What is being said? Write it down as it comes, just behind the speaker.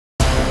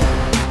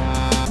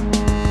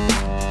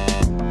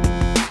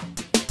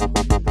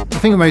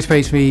thing that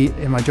motivates me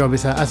in my job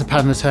is that as a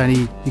patent attorney,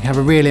 you can have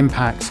a real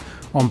impact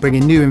on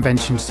bringing new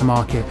inventions to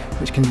market,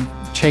 which can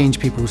change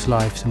people's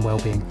lives and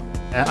well-being.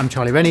 I'm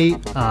Charlie Rennie.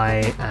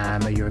 I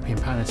am a European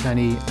patent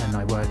attorney and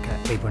I work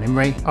at Abel &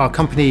 Imre. Our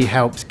company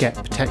helps get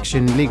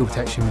legal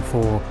protection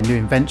for new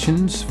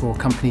inventions for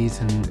companies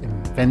and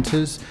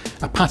inventors.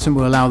 A patent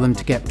will allow them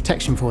to get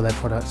protection for their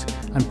product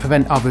and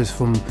prevent others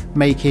from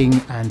making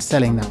and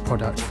selling that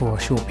product for a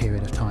short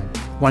period of time.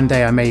 One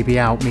day I may be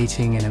out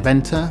meeting an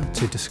inventor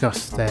to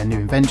discuss their new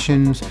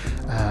inventions.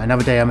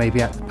 Another day I may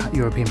be at the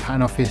European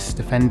Patent Office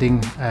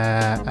defending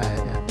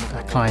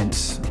a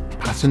client's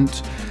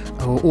patent.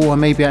 Or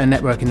maybe at a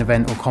networking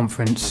event or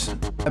conference.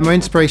 My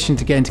inspiration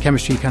to get into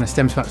chemistry kind of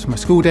stems back to my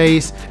school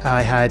days.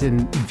 I had an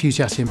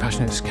enthusiastic and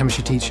passionate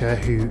chemistry teacher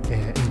who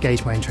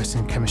engaged my interest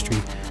in chemistry.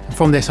 And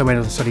from this I went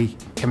on to study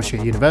chemistry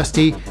at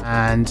university,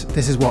 and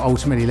this is what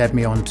ultimately led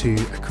me on to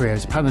a career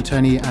as a patent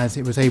attorney, as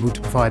it was able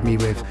to provide me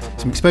with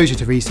some exposure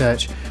to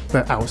research,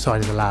 but outside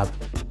of the lab.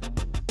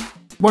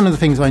 One of the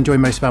things I enjoy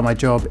most about my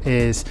job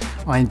is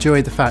I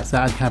enjoy the fact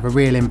that I can have a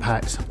real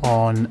impact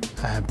on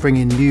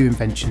bringing new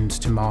inventions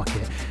to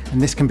market. And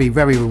this can be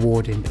very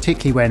rewarding,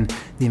 particularly when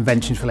the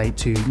inventions relate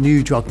to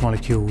new drug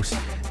molecules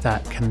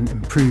that can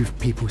improve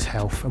people's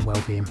health and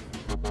well-being.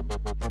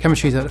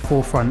 Chemistry is at the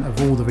forefront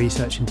of all the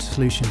research into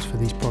solutions for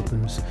these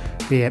problems,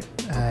 be it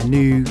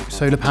new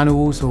solar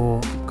panels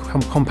or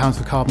compounds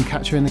for carbon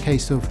capture in the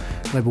case of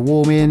global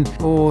warming,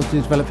 or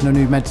developing a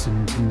new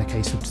medicines in the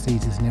case of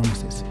diseases and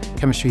illnesses.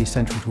 Chemistry is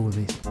central to all of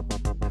these.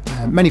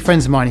 Many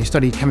friends of mine who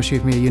studied chemistry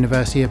with me at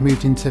university have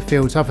moved into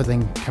fields other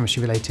than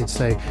chemistry related,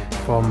 so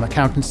from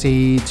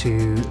accountancy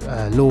to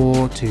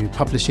law to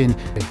publishing.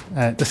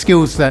 The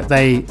skills that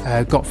they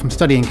got from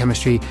studying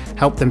chemistry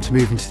helped them to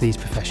move into these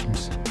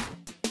professions.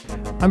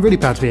 I'm really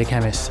proud to be a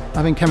chemist.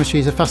 I think chemistry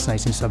is a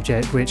fascinating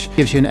subject which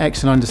gives you an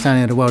excellent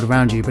understanding of the world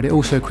around you, but it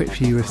also equips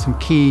you with some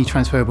key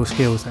transferable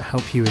skills that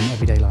help you in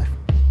everyday life.